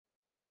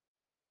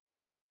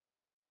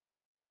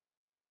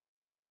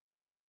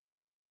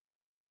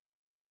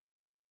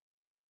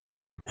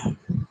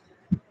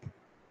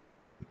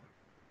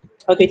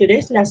Okay,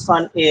 today's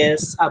lesson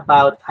is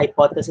about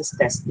hypothesis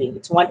testing.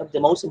 It's one of the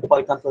most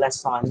important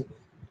lessons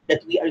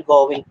that we are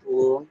going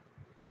to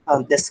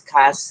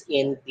discuss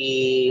in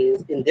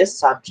this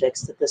subject,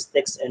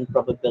 statistics and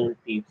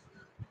probability.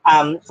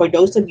 For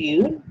those of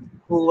you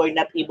who are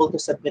not able to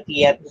submit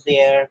yet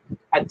their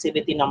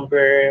activity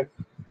number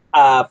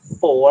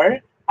 4,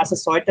 as a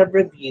sort of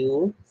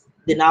review,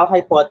 the null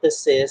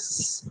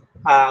hypothesis,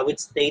 which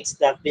states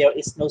that there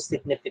is no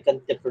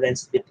significant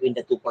difference between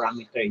the two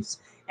parameters.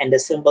 And the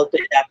symbol to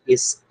that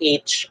is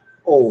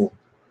HO.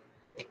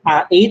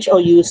 HO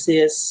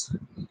uses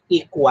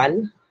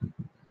equal,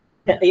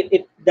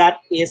 if that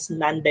is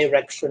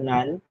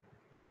non-directional,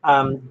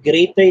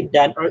 greater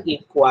than or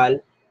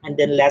equal, and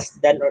then less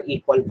than or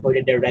equal for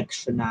the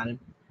directional.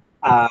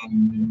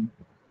 Um,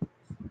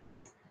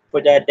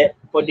 for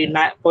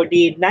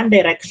the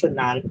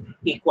non-directional,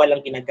 equal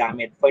ang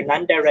ginagamit. For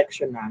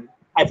non-directional,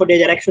 for the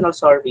directional,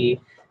 sorry,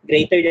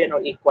 greater than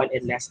or equal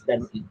and less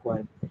than or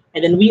equal.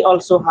 And then we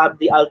also have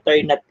the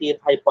alternative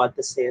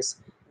hypothesis,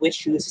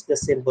 which uses the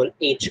symbol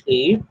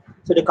HA.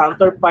 So the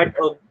counterpart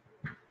of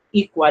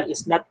equal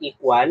is not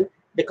equal.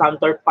 The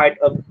counterpart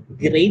of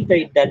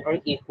greater than or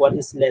equal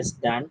is less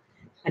than.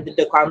 And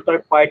the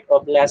counterpart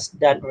of less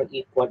than or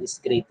equal is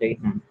greater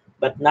than.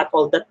 But not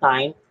all the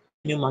time,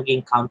 yun yung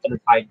maging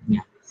counterpart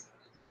niya.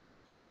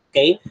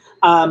 Okay?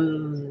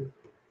 Um,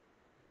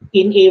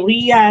 in a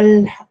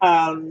real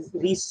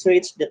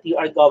research that you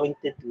are going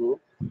to do,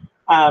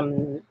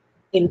 um,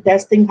 in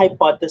testing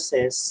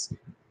hypothesis,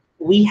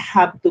 we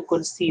have to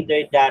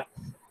consider that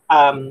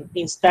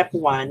in step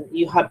one,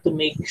 you have to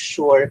make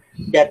sure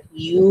that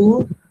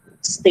you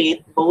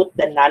state both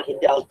the null and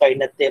the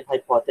alternative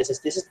hypothesis.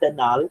 This is the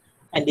null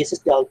and this is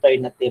the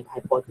alternative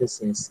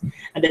hypothesis.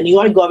 And then you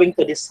are going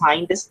to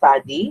design the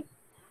study.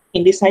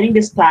 In designing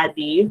the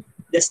study,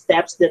 the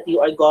steps that you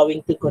are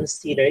going to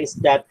consider is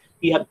that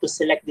you have to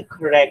select the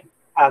correct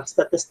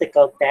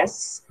statistical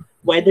tests,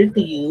 whether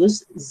to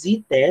use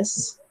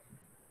z-test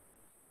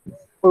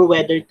or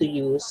whether to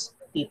use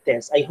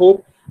t-test. I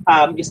hope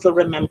you still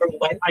remember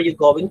when are you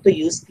going to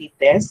use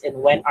t-test and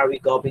when are we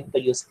going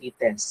to use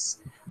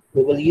t-test.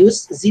 We will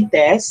use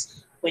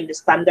z-test when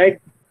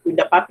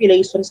the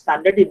population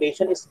standard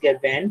deviation is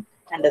given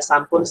and the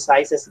sample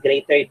size is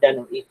greater than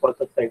or equal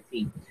to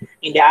 30.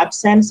 In the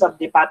absence of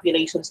the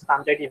population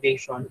standard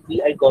deviation,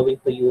 we are going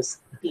to use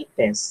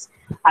t-test.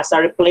 As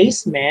a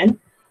replacement,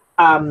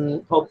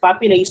 of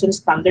population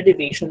standard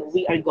deviation,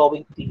 we are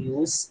going to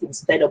use,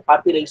 instead of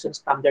population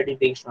standard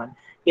deviation,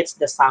 it's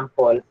the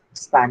sample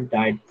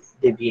standard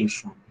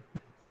deviation.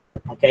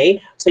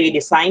 Okay, so you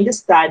design the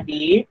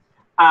study,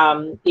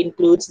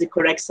 includes the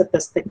correct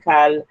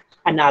statistical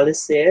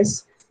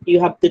analysis. You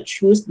have to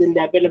choose the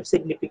level of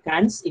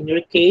significance. In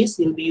your case,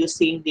 you'll be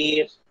using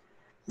the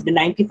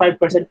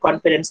 95%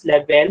 confidence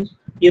level.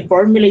 You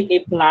formulate a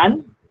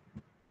plan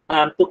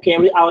to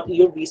carry out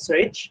your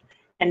research.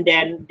 And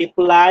then the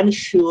plan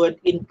should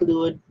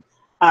include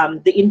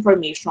the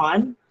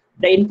information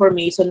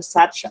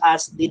such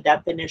as the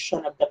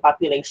definition of the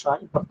population,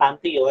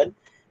 importante yun.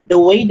 The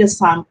way the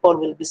sample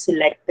will be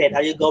selected,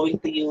 are you going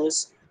to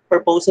use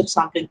purposive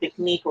sampling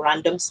technique,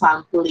 random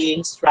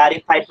sampling,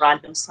 stratified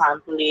random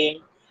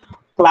sampling,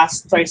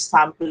 cluster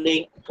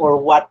sampling, or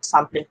what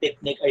sampling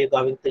technique are you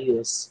going to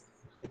use?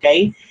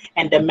 Okay?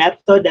 And the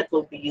method that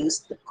will be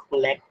used to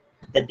collect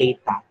the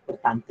data.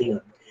 Importante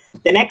yun.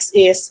 The next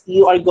is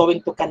you are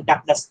going to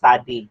conduct the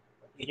study.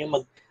 Yun yung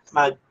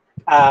mag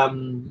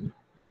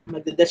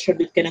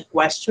mag-distribute ka ng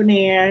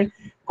questionnaire.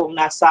 Kung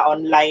nasa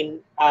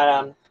online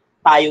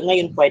tayo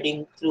ngayon,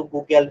 pwedeng through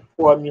Google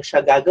Form yung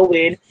siya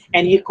gagawin,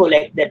 and you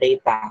collect the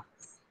data.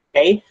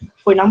 Okay?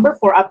 For number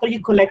 4, after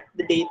you collect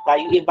the data,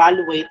 you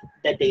evaluate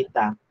the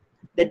data.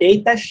 The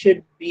data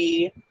should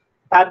be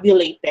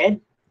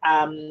tabulated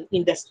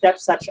in the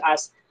steps such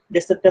as the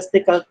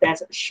statistical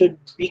test should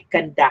be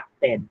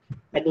conducted.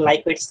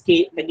 Nag-Likert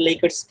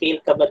scale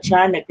ka ba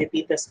siya,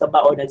 nagtititest ka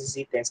ba, or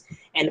nag-z-test?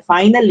 And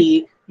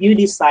finally, you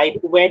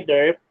decide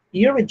whether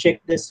you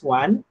reject this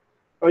one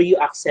or you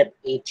accept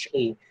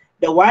HA.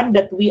 The one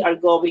that we are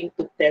going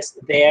to test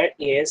there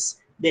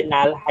is the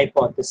null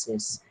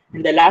hypothesis.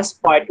 And the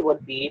last part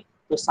would be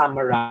to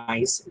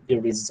summarize the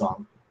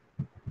result.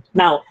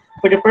 Now,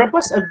 for the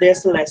purpose of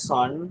this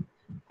lesson,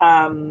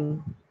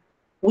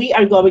 we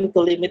are going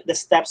to limit the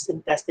steps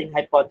in testing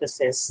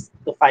hypothesis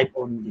to 5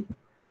 only.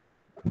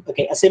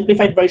 Okay, a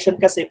simplified version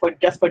kasi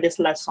just for this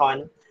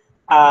lesson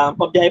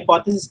of the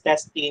hypothesis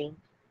testing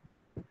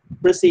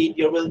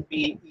procedure will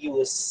be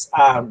used.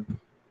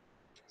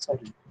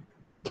 Sorry.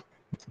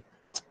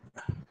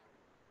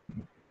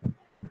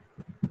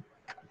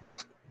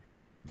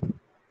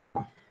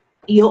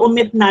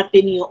 I-omit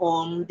natin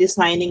yung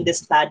designing the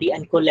study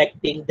and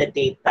collecting the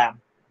data.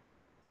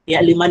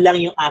 Kaya 5 lang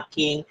yung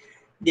aking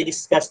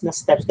di-discuss na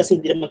steps kasi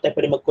hindi naman tayo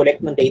pwede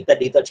mag-collect ng data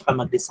dito at saka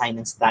mag-design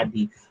ng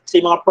study.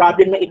 So yung mga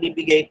problem na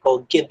ibibigay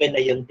ko, given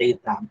na yung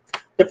data.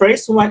 The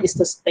first one is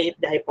to state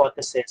the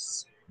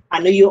hypothesis.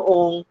 Ano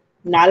yung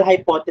null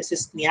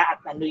hypothesis niya at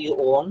ano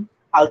yung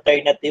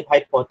alternative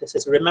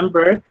hypothesis.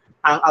 Remember,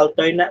 ang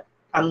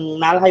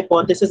Ang null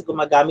hypothesis,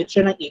 gumagamit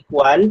siya ng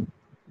equal,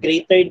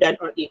 greater than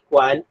or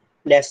equal,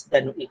 less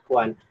than or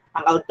equal.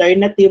 Ang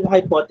alternative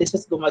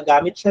hypothesis,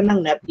 gumagamit siya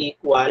ng not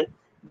equal,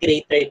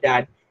 greater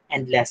than,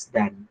 and less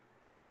than.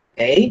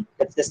 Okay?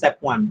 That's the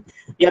step 1.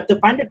 You have to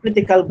find the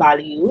critical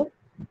value.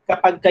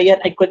 Kapag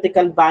yan ay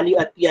critical value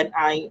at yan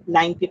ay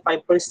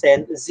 95%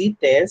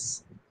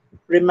 z-test,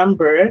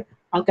 remember,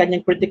 ang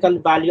kanyang critical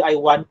value ay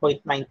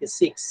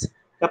 1.96.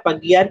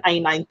 Kapag yan ay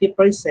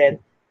 90%,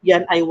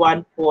 yan ay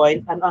 1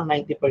 point, ano ang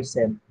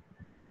 90%?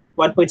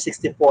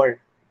 1.64.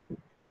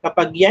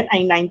 Kapag yan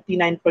ay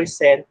 99%,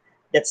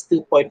 that's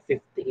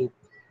 2.58.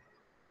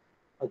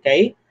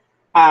 Okay?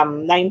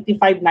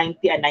 95,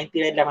 90, and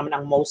 99 lang naman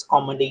ang most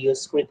commonly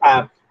used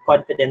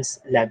confidence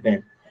level.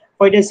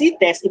 For the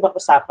z-test, ibang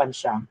usapan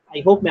siya.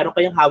 I hope meron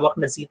kayong hawak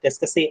na z-test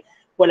kasi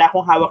wala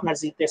akong hawak na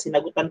z-test.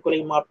 Sinagutan ko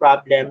lang yung mga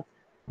problem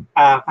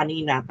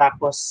kanina,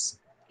 tapos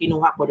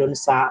kinuha ko doon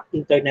sa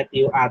internet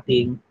yung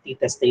ating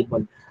t-test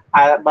table.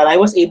 But I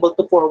was able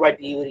to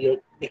forward you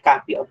the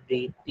copy of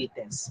the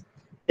t-test.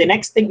 The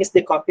next thing is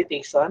the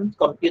computation,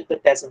 compute the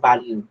test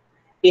value.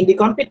 In the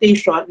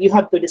computation, you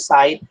have to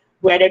decide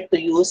whether to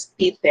use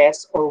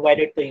t-test or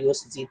whether to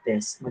use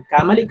z-test.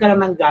 Magkamali ka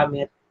lang ng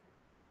gamit,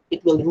 it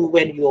will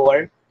ruin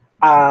your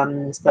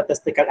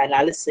statistical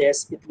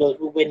analysis, it will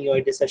ruin your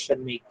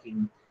decision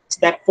making.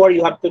 Step 4,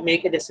 you have to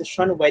make a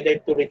decision whether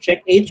to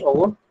reject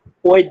HO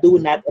or do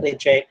not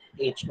reject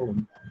HO.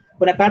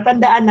 Kung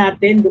natatandaan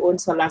natin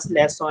doon sa last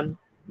lesson,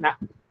 na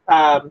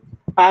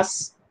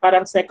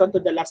parang second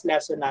to the last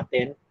lesson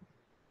natin,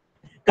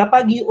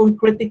 kapag yung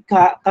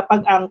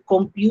kapag ang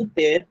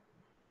computed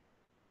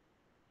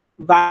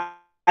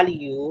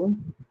value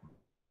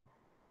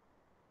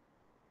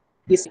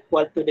is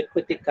equal to the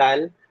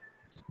critical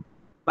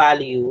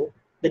value,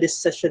 the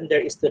decision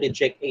there is to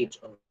reject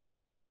HO.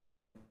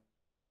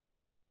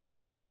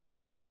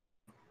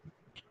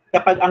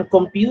 Kapag ang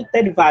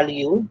computed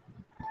value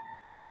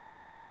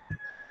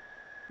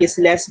is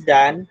less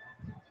than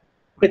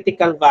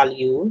critical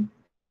value,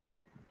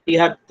 you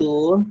have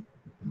to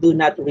do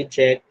not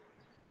reject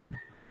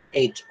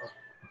HO.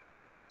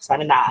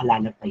 Sana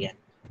naaalala pa yan.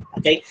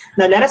 Okay?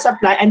 Now let us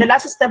apply. And the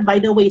last step,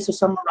 by the way, is to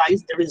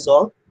summarize the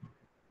result.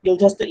 You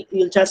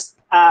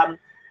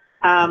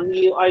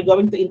are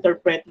going to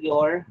interpret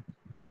your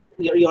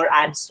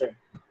answer.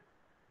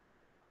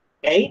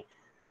 Okay?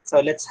 So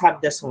let's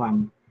have this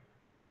one.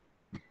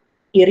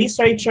 A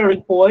researcher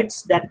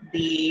reports that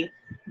the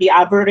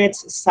average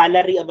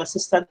salary of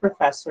assistant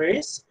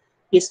professors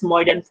is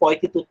more than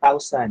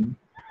 42,000.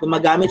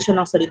 Gumagamit siya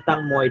ng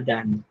salitang more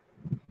than.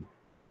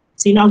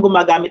 Sino ang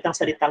gumagamit ng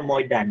salitang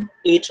more than?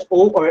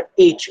 HO or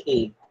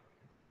HA?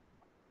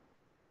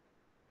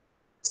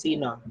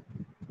 Sino?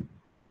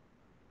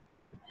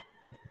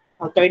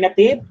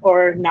 Alternative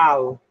or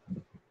now?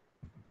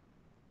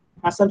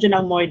 Asan dyan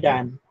ang more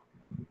than?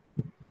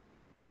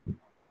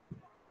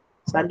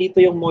 Saan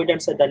dito yung more than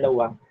sa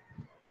dalawa?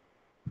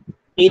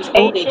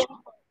 HO,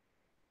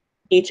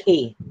 HA.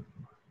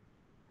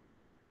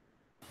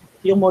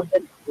 Yung more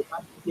than, diba?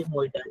 Yung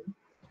more than.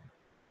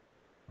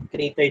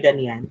 Greater than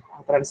yan,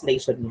 ang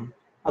translation niya.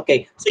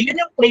 Okay, so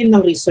yun yung claim ng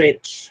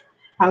research.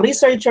 Ang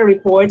researcher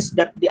reports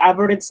that the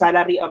average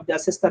salary of the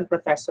assistant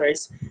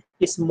professors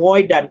is more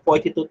than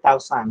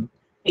 42,000.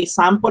 A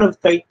sample of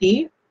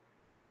 30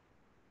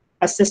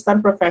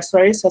 assistant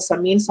professors has a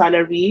mean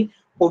salary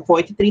of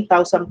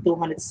 43,260.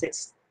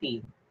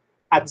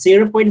 At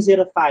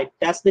 0.05,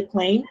 that's the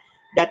claim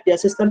that the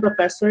assistant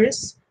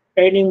professors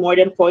earning more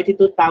than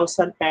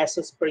 42,000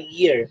 pesos per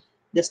year.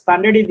 The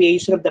standard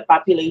deviation of the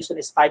population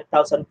is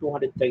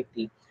 5,230.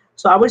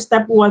 So our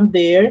step 1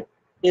 there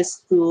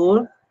is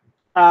to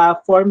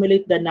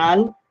formulate the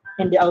null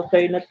and the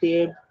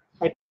alternative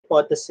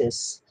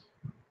hypothesis.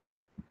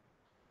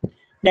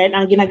 Then,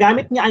 ang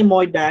ginagamit niya ay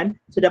more than,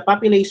 so the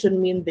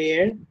population mean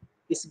there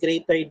is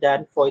greater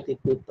than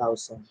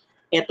 42,000.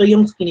 Ito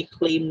yung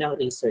kiniklaim ng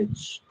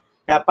research.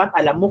 Dapat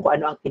alam mo kung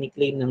ano ang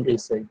kiniklaim ng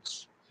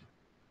research.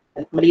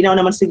 Malinaw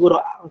naman siguro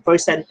ang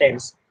first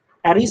sentence.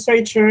 A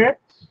researcher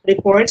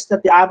reports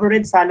that the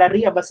average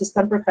salary of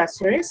assistant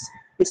professors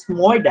is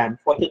more than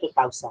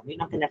 42,000. Yun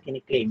ang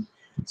kiniklaim.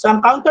 So,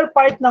 ang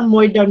counterpart ng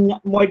more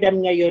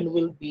than ngayon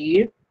will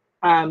be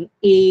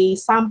a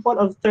sample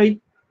of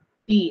 30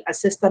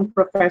 assistant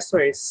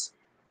professors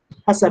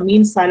has a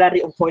mean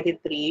salary of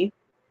 43,000.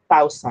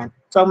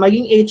 So, ang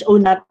maging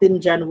HO natin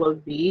dyan will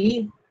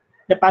be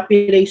the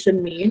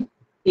population mean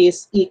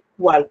is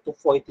equal to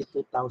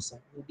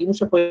 42,000. Hindi mo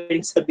siya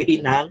pwedeng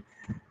sabihin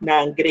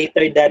ng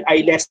greater than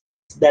ay less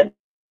than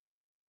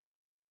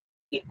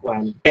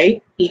equal. Okay?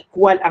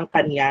 Equal ang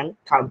kanyang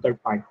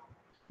counterpart.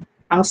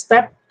 Ang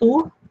step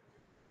 2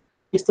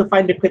 is to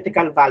find the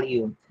critical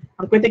value.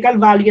 Ang critical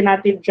value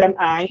natin dyan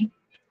ay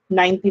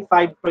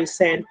 95%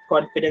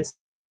 confidence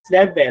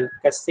level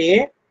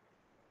kasi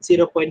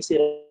 0.05.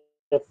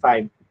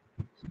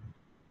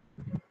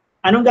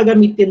 Anong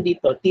gagamitin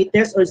dito?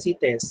 T-test or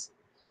Z-test?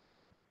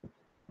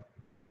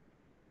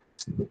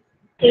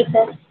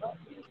 T-test.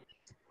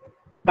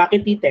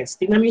 Bakit t-test?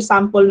 Tingnan mo yung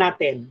sample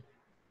natin.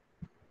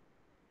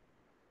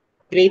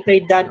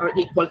 greater than or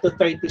equal to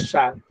 30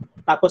 siya.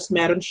 Tapos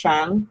meron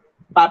siyang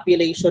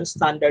population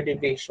standard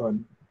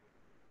deviation.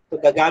 So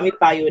gagamit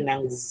tayo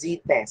ng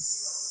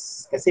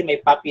z-test kasi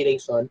may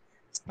population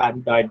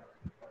standard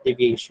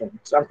deviation.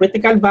 So ang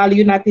critical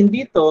value natin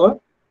dito,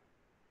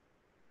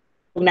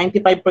 kung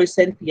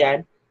 95%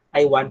 yan,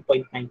 ay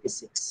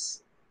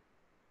 1.96.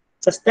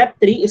 Sa step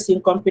 3 is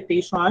yung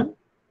computation.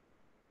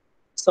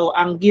 So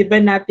ang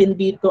given natin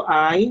dito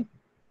ay,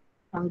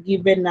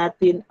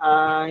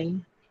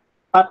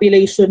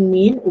 population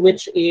mean,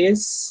 which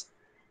is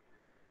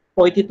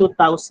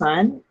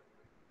 42,000.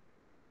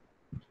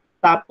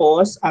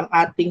 Tapos, ang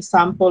ating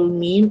sample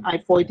mean ay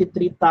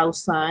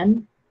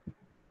 43,260.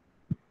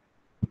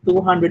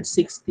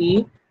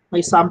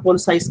 May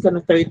sample size ka ng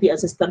 30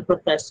 assistant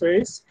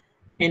professors.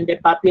 And the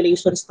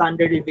population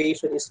standard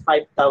deviation is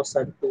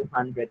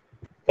 5,230.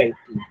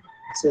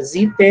 So,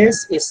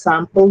 z-test is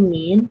sample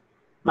mean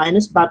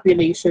minus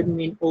population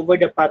mean over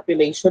the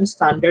population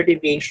standard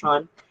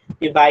deviation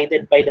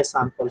divided by the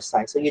sample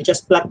size. So, you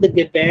just plot the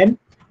given.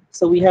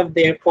 So, we have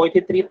there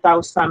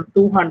 43,260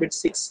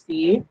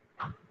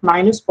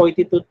 minus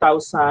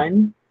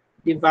 42,000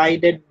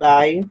 divided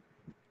by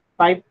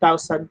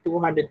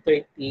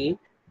 5,230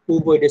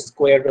 over the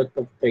square root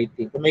of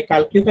 30. Kung may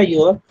calculate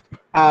kayo,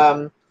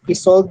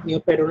 i-solve nyo,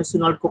 pero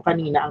nasunod ko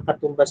kanina, ang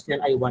katumbas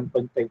niyan ay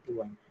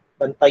 1.31.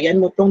 Bantayan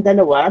mo tong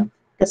dalawa,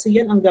 kasi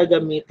yan ang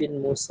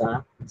gagamitin mo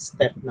sa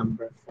step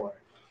number 4.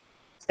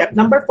 Step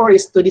number 4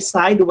 is to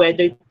decide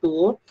whether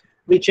to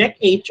reject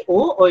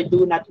HO or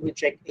do not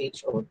reject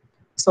HO.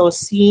 So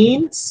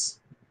since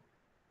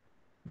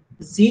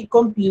Z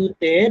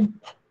computed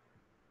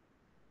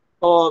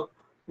of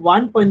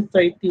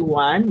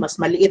 1.31, mas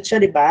maliit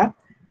siya, di ba?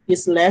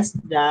 Is less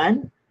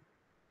than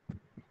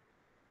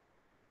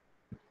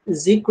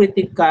Z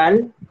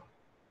critical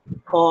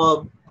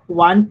of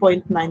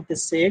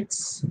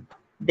 1.96.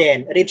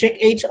 Then,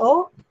 reject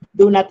HO,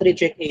 do not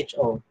reject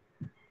HO.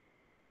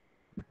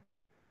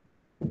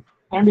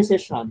 Ang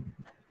decision.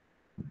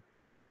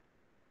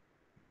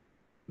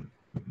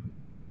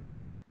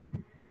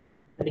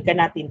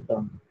 Balikan natin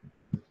to.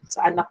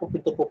 Saan ako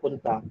ito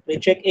pupunta?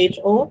 Reject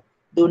HO,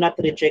 do not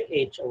reject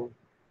HO.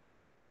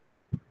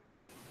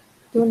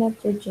 Do not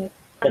reject.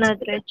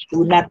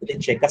 Do not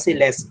reject kasi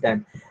less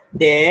than.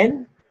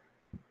 Then,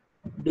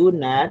 do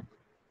not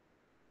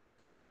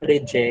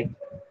reject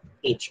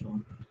HO.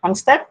 Ang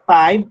step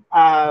 5,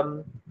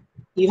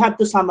 you have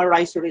to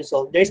summarize the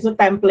result. There's no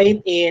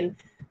template in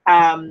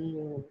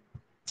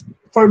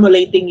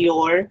formulating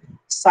your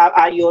step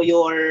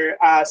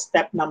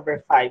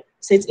number 5.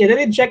 Since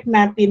i-reject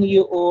natin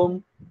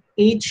yung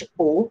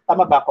HO,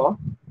 tama ba ko?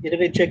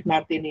 I-reject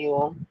natin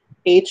yung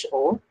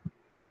HO.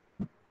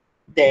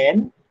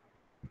 Then,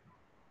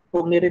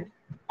 kung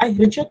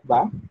reject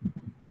ba?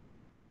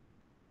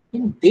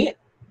 Hindi.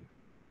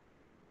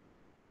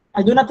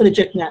 Do not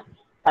reject nga.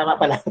 Tama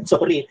pala,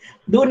 sorry.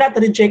 Do not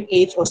reject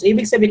HO. So,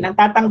 ibig sabihin, ang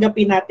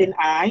tatanggapin natin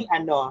ay,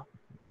 ano?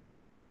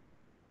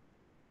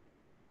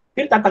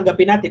 Pero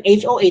tatanggapin natin,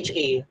 HO,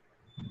 HA.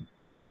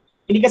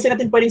 Hindi kasi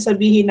natin pwedeng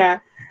sabihin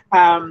na,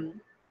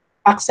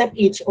 accept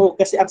HO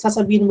kasi ang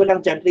sasabihin mo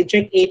lang dyan,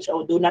 reject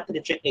HO, do not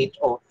reject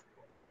HO.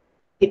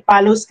 It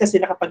follows kasi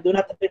na kapag do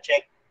not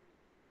reject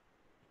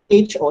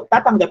HO,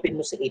 tatanggapin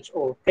mo si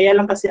HO. Kaya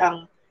lang kasi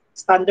ang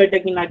standard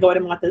na ginagawa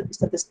ng mga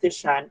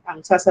statistician,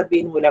 ang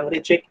sasabihin mo lang,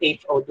 reject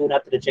HO, do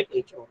not reject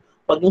HO.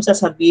 Huwag yung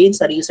sasabihin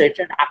sa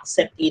researcher na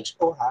accept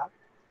HO, ha?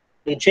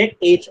 Reject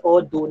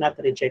HO, do not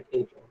reject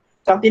HO.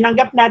 So, ang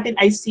tinanggap natin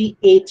ay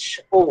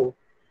CHO.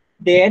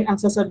 Then, ang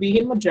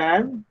sasabihin mo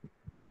dyan,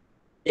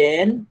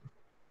 then,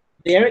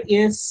 there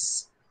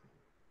is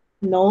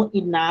no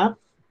enough,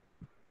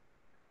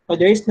 or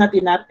there is not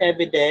enough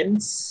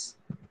evidence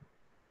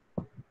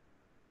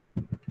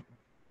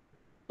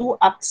to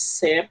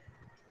accept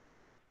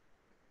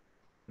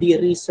the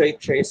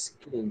researcher's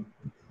claim.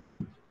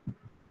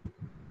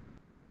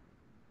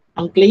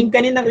 Ang claim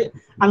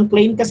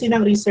kasi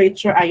ng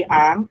researcher ay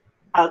ang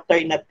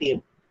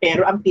alternative,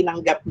 pero ang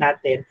tinanggap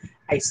natin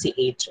ay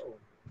CHO.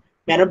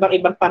 Meron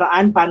bang ibang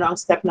paraan? Paano ang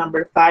step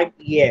number 5?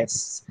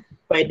 Yes.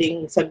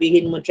 Pwedeng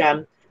sabihin mo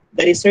dyan,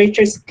 the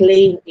researcher's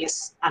claim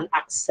is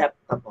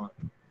unacceptable.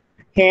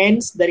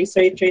 Hence, the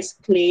researcher's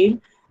claim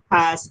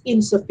has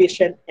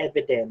insufficient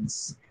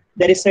evidence.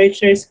 The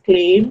researcher's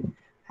claim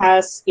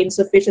has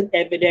insufficient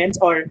evidence,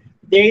 or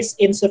there is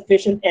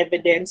insufficient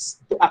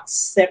evidence to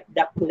accept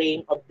the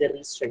claim of the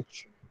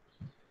researcher.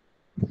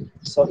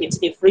 So, it's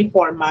a free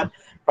format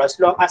for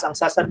as long as ang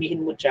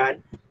sasabihin mo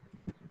dyan,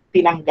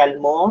 tinanggal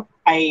mo,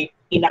 ay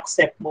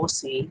inaccept mo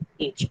si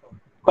HO.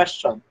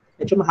 Question.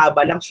 Medyo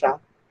mahaba lang siya.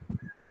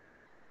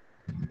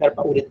 Pero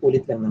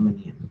paulit-ulit lang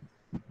naman yan.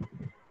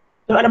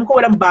 So, alam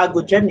ko walang bago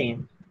dyan eh.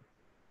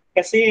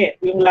 Kasi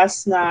yung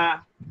last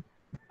na,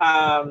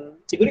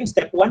 siguro yung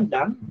step 1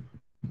 lang,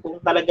 kung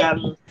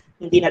talagang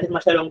hindi natin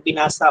masyadong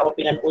binasa o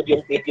pinanood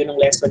yung video ng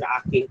lesson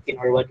na aking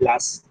pinarwad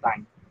last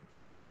time.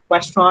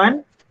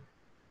 Question?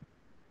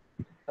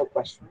 No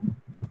question?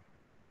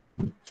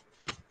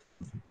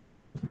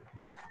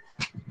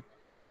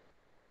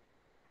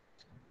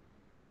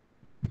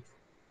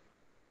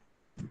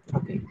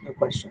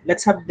 question.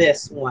 Let's have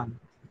this one.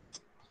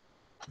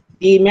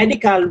 The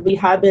Medical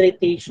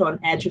Rehabilitation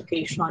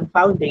Education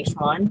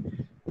Foundation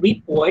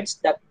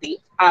reports that the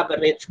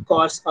average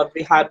cost of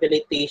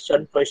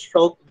rehabilitation for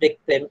stroke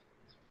victim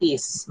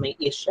is, may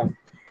issue,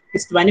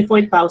 is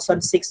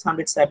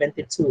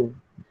 24,672.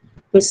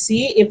 To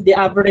see if the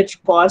average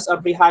cost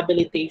of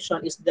rehabilitation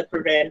is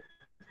different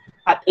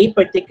at a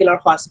particular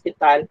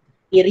hospital,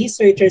 a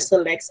researcher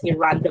selects a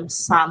random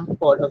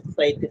sample of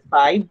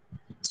 35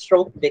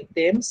 stroke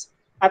victims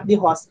at the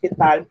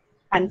hospital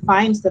and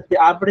finds that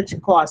the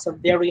average cost of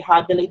their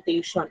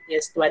rehabilitation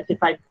is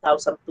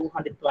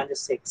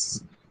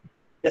 25,226.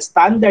 The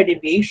standard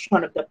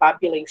deviation of the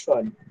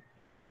population,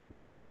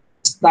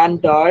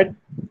 standard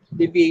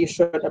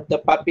deviation of the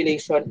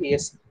population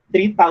is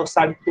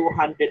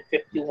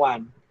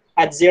 3,251.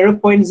 At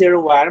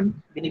 0.01,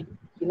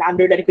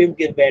 in-underline ko yung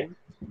given,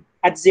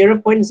 at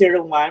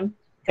 0.01,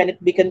 can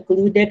it be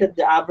concluded that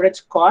the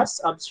average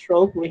cost of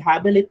stroke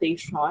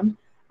rehabilitation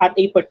at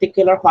a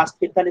particular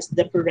hospital is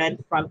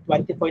different from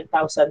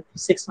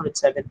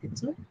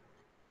 24,672?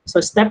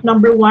 So step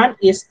number one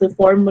is to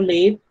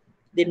formulate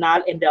the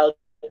null and the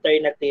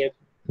alternative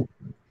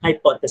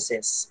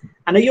hypothesis.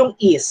 Ano yung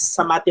is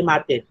sa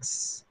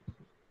mathematics?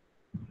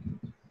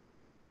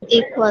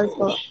 Equal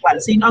po. Equal.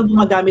 Sino ang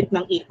gumagamit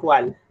ng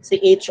equal? Si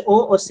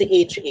HO o si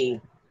HA?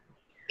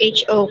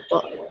 HO po.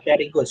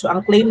 Very good. So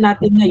ang claim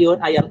natin ngayon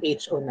ay ang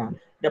HO na.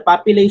 The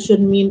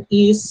population mean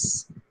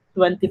is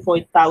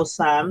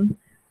 24,672.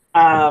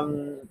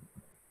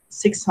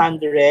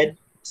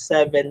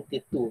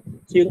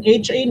 So yung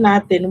HA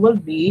natin will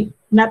be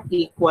not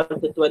equal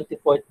to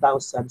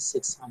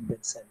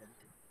 24,672.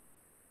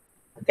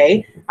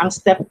 Okay? Ang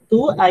step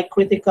 2 ay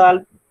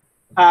critical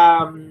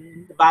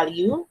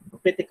value,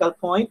 critical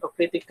point, o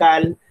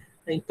critical,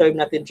 yung term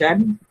natin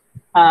dyan,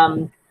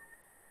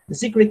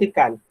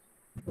 Z-critical.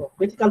 O,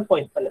 critical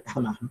point pala,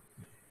 tama.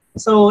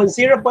 So,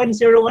 0.01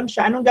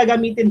 siya. Anong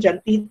gagamitin dyan?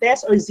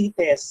 T-test or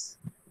Z-test?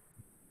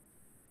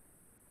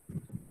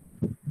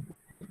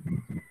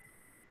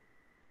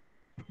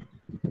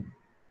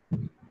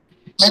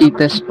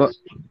 Z-test po.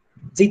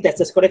 Z-test,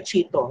 that's correct,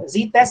 Chito.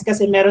 Z-test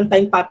kasi meron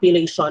tayong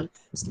population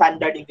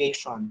standard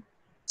deviation.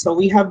 So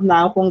we have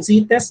now, kung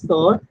Z-test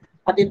to,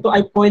 at ito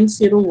ay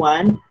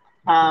 0.01,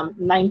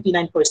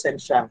 99%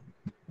 siya.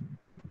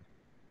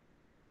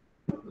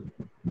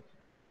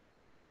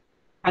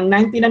 Ang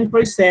 99%,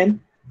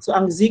 so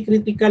ang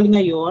Z-critical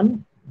ngayon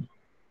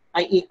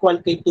ay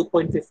equal kay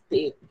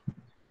 2.58.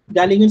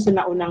 Galing yun sa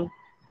naunang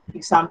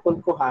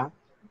example ko ha.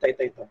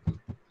 Ito.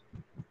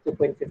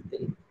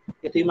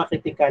 2.58. Ito yung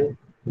critical.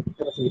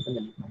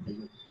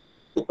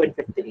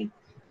 2.58.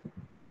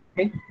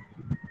 Okay?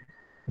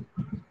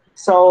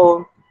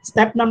 So,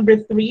 step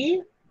number 3,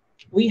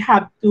 we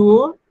have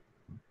to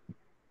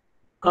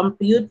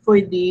compute for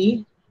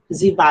the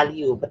Z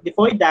value. But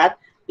before that,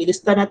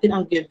 ilista natin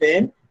ang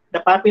given. The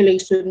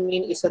population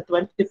mean is at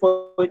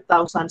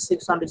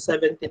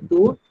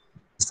 24,672.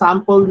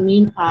 Sample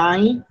mean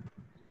ay,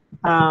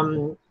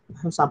 ang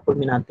sample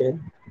mean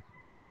natin?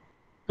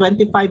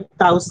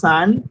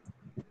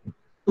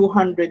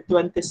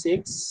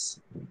 25,226.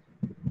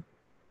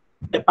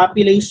 The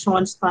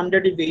population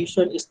standard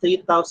deviation is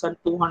 3,251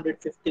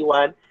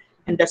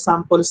 and the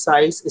sample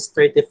size is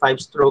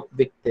 35 stroke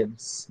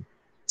victims.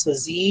 So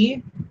Z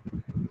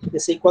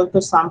is equal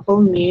to sample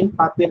mean,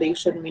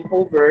 population mean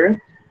over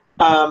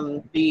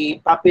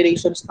the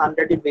population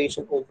standard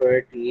deviation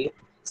over the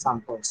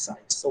sample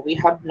size. So we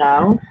have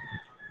now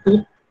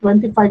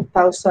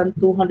 25,226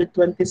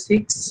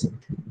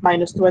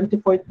 minus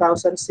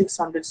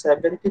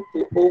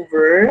 24,672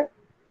 over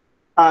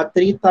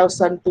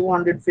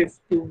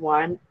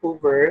 3,251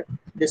 over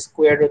the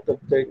square root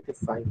of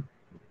 35.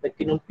 Pag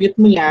kinumpute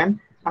mo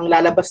yan, ang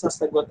lalabas na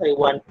sagot ay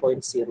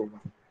 1.01.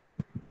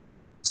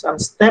 So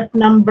ang step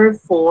number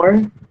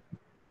 4,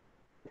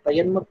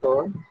 tayan mo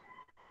to,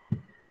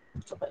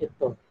 saka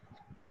ito.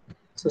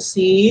 So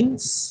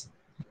since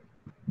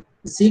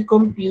Z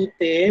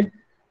computed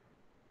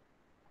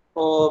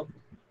of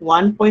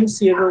 1.01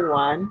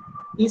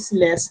 is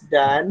less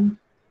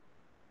than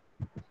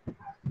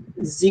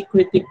Z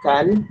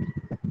critical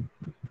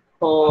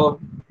of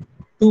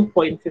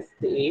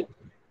 2.58.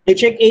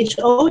 Reject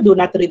HO, do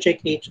not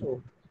reject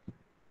HO.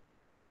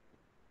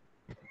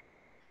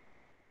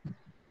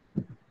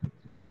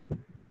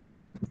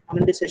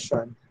 Anong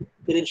decision?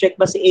 I-reject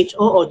ba si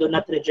HO o do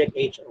not reject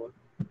HO?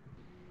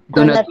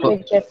 Do not po.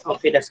 reject.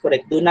 Okay, that's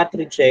correct. Do not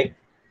reject.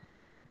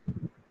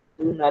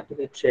 Do not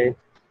reject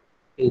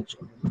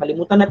HO.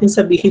 Kalimutan natin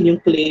sabihin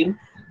yung claim.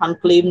 Ang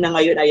claim na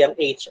ngayon ay ang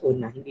HO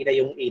na, hindi na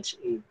yung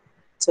HA.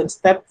 So,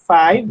 step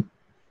 5,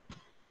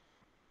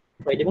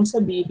 pwede mong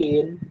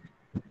sabihin,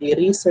 the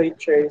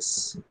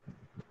researcher's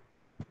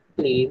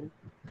claim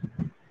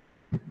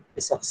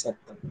is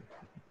acceptable.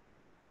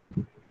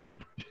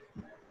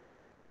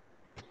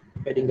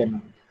 Pwedeng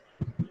ganun.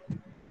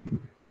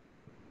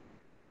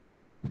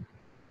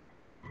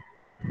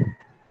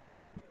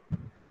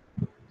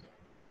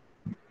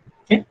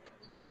 Okay?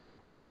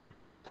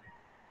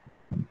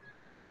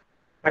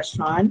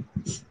 Question?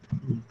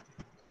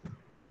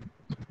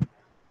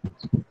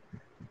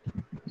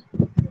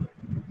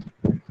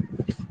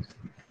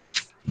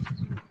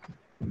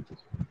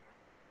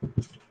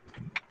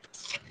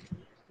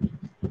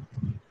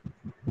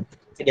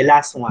 Sige,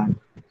 last one.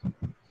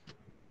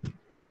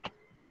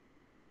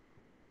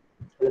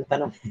 Walang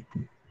tanong.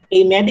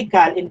 A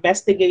medical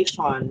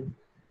investigation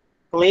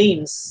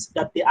claims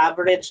that the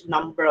average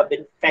number of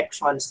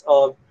infections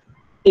of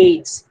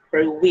AIDS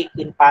per week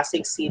in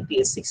Pasig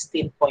City is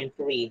 16.3.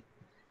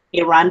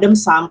 A random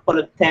sample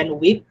of 10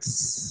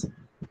 weeks,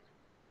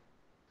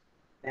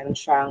 meron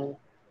siyang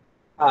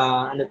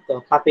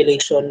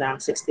population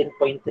ng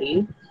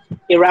 16.3.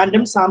 A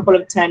random sample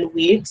of 10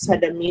 weeks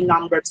had a mean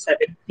number of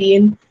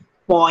 17.7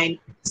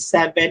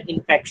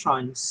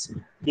 infections.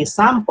 The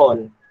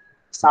sample,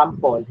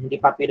 hindi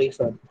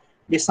population.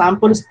 The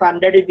sample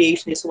standard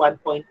deviation is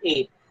 1.8.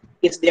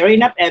 Is there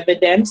enough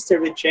evidence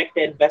to reject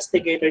the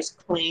investigator's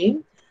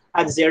claim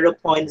at 0.05?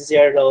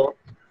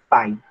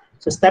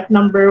 So step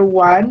number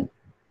 1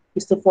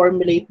 is to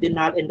formulate the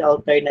null and the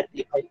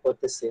alternative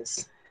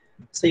hypothesis.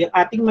 So yung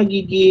ating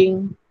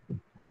magiging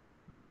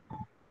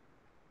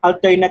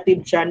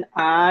alternative dyan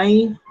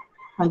ay,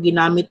 ang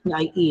ginamit niya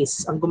ay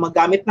is. Ang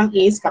gumagamit ng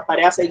is,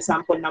 kapareha sa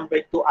example number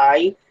 2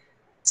 ay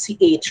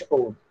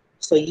CHO.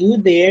 So U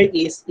there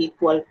is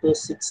equal to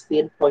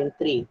 16.3.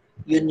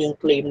 Yun yung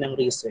claim ng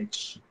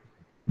research.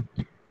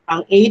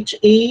 Ang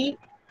HA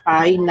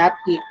ay not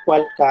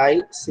equal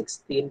kay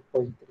 16.3.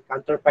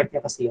 Counterpart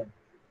niya kasi yun.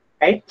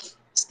 Okay?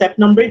 Step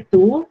number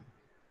 2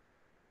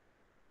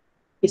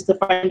 is to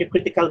find the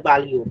critical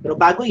value. Pero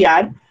bago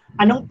yan,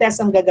 anong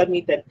test ang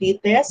gagamitin?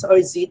 T-test or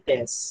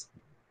Z-test?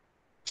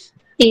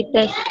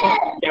 T-test po.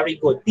 Very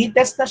good.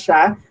 T-test na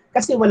siya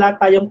kasi wala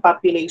tayong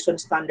population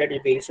standard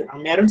deviation.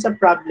 Ang meron sa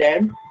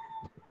problem,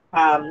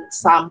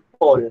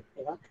 sample.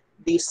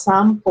 The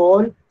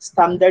sample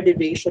standard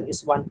deviation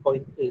is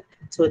 1.8.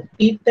 So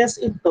t-test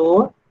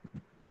ito,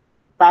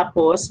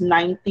 tapos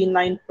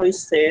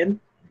 99%,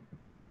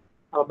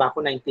 ba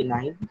ako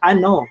 99?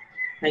 No,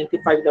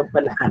 95 lang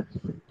pala.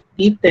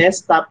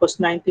 T-test, tapos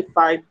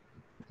 95%,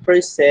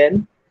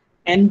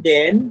 and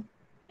then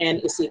n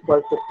is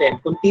equal to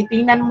 10. Kung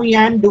titingnan mo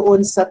yan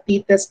doon sa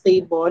t-test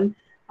table,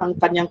 ang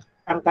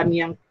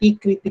kanyang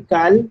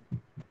t-critical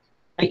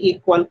ay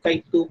equal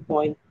kay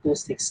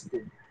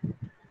 2.262.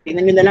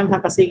 Tingnan nyo na lang ha,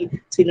 kasi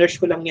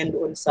sinerge ko lang yan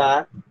doon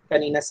sa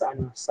kanina sa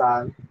ano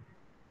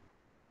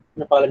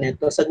pala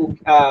nito, sa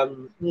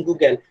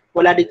Google.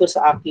 Wala dito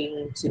sa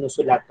aking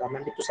sinusulat.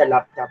 Nandito sa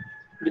laptop.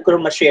 Hindi ko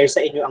rin ma-share sa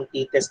inyo ang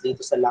t-test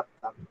dito sa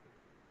laptop.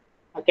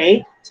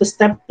 Okay? So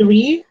step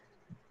 3,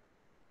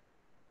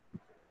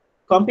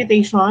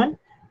 computation.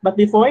 But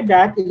before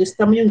that,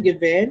 ilista mo yung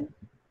given.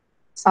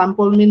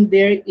 Sample mean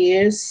there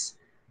is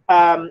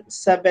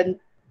 17.7.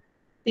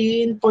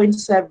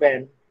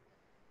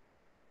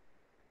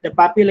 The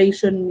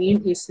population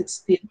mean is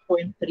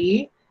 16.3.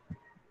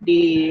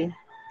 The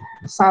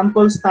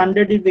sample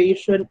standard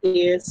deviation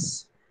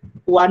is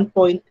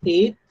 1.8.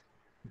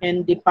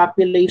 And the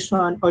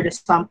population or the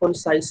sample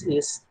size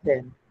is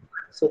 10.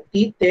 So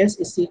t-test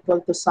is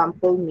equal to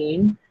sample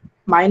mean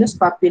minus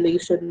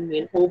population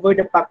mean over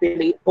the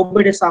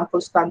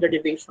sample standard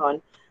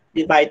deviation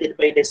divided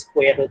by the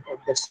square root of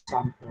the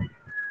sample.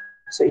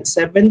 So it's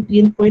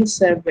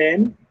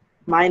 17.7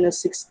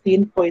 minus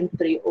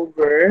 16.3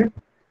 over,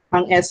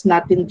 ang S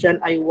natin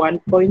dyan ay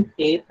 1.8,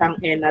 ang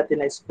N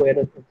natin ay square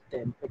root of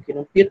 10. Pag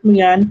kinumpute mo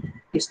yan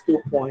is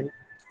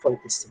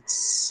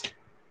 2.46.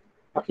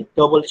 Okay,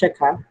 double check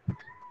ha.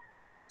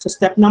 So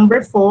step number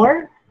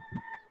 4,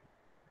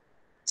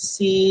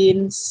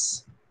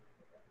 since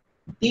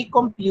T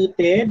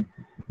computed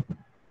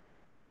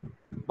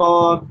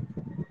of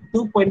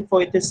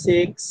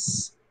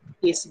 2.46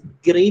 is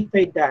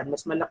greater than,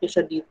 mas malaki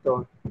siya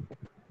dito,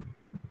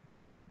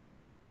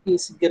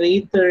 is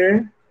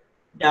greater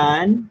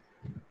than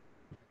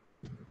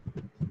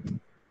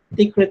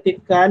T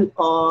critical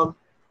of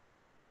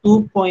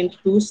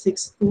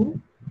 2.262,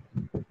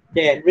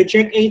 then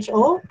reject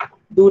HO,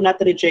 do not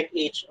reject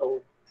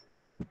HO.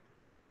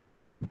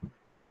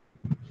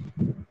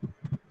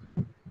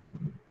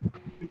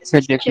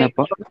 Reject na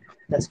po.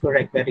 That's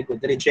correct. Very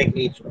good. Reject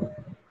HO.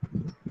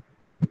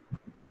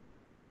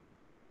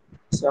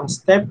 So, ang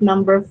step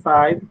number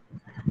 5,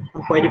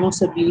 ang pwede mong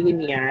sabihin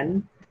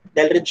yan,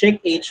 dahil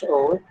reject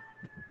HO,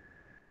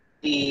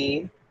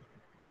 the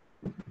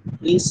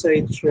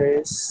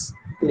researcher's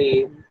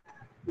claim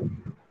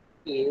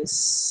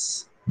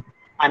is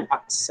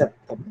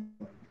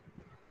unacceptable.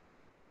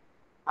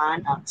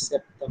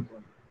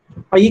 Unacceptable.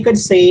 Or you could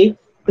say,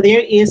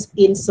 there is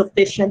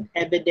insufficient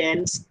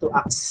evidence to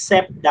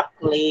accept the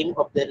claim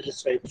of the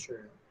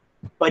researcher.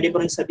 Pwede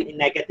mo rin sabihin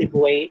in negative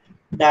way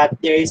that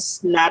there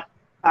is not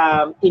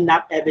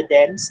enough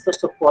evidence to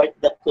support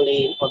the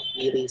claim of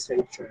the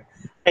researcher.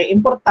 Kaya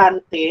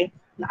importante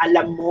na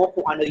alam mo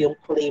kung ano yung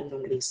claim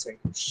ng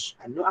research.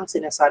 Ano ang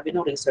sinasabi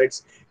ng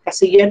research?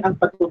 Kasi yan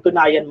ang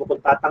patutunayan mo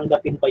kung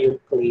tatanggapin ba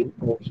yung claim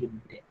o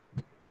hindi.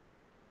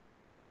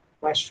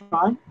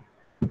 Question?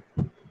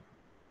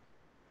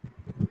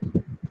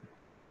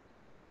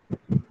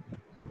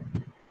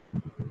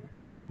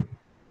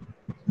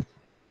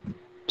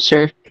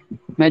 Sir,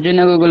 medyo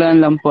naguguluhan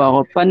lang po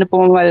ako. Paano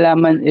po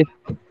malalaman if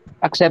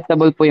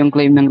acceptable po yung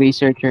claim ng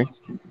researcher?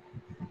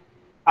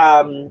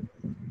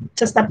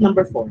 sa step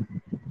number 4,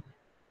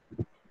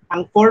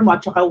 ang 4 mo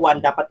at saka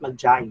 1 dapat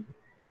mag-jive.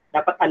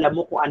 Dapat alam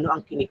mo kung ano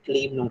ang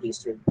kiniklaim ng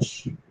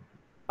research.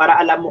 Para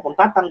alam mo kung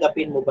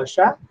tatanggapin mo ba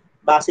siya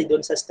base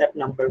doon sa step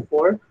number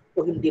 4 o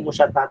hindi mo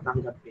siya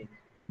tatanggapin.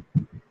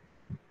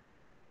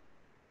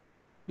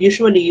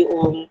 Usually,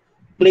 yung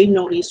claim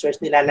ng research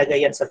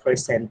nilalagay yan sa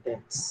first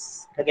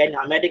sentence. Again,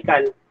 a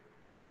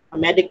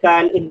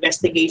medical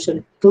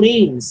investigation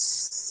claims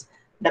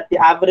that the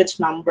average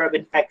number of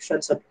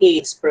infections of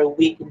AIDS per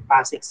week in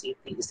Pasig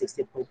City is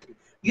 16.3.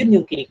 Yun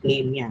yung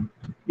kiniklaim niya.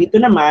 Dito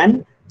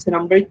naman, sa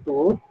number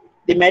 2,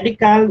 the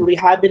Medical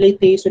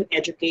Rehabilitation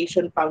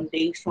Education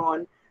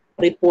Foundation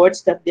reports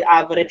that the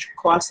average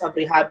cost of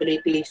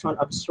rehabilitation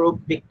of stroke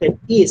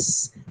victim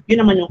is,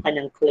 yun naman yung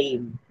kanyang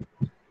claim.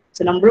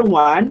 So number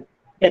 1,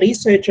 a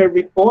researcher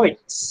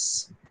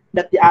reports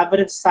that the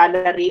average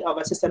salary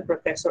of assistant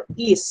professor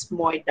is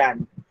more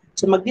than.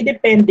 So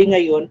magdidepende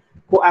ngayon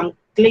kung ang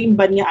claim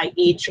ba niya ay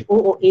HO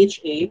o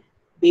HA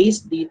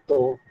based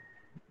dito.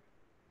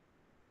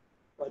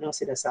 Anong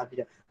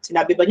sinasabi niya?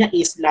 Sinabi ba niya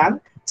is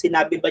lang?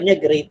 Sinabi ba niya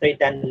greater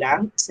than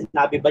lang?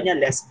 Sinabi ba niya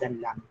less than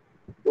lang?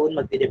 Doon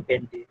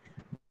magdidepende.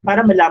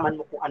 Para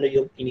malaman mo kung ano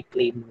yung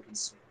kini-claim ng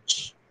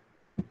research.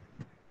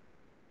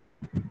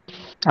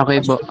 Okay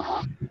po.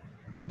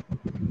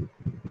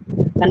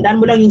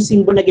 Tandaan mo lang yung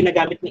symbol na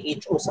ginagamit ni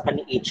HO sa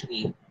ni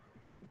HA.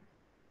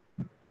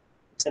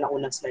 Sa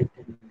naunang slide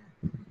kanina.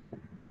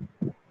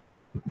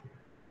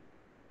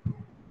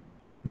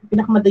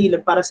 Pinakamadali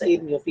lang para sa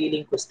inyo,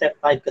 feeling ko, step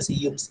 5 kasi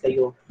YUMS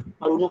kayo.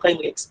 Marunong kayo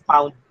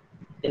mag-expound.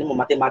 Yan mo,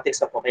 mathematics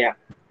ako, kaya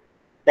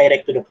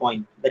direct to the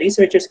point. The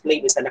researcher's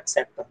claim is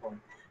unacceptable.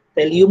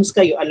 Dahil YUMS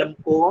kayo, alam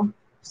ko,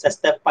 sa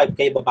step 5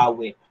 kayo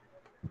babawi.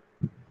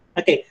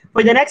 Okay,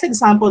 for the next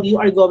example, you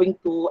are going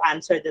to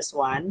answer this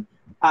one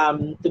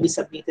to be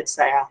submitted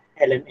sa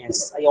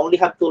LMS. I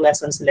only have 2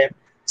 lessons left.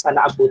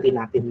 Sana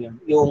abutin natin yun.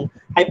 Yung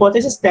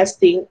hypothesis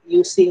testing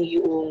using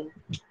yung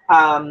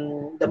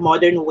the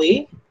modern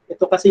way.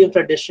 Ito kasi yung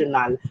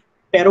traditional,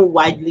 pero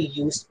widely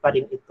used pa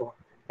rin ito.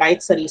 Kahit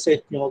sa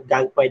research nyo,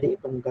 pwede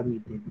itong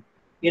gamitin.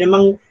 Yun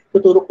namang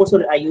tuturo ko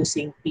ay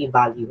using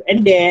p-value.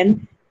 And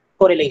then,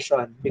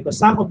 correlation.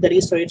 Because some of the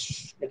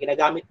research na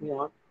ginagamit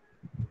nyo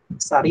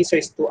sa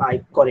research 2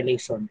 ay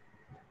correlation.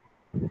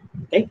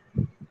 Okay?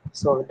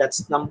 So,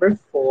 that's number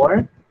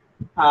 4,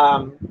 5,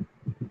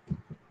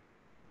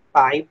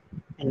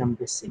 and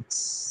number 6,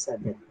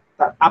 7.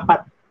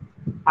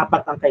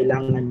 Apat ang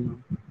kailangan nyo.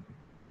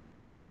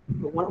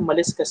 Huwag mo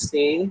umalis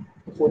kasi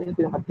kukunin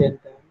ko yung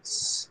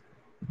attendance.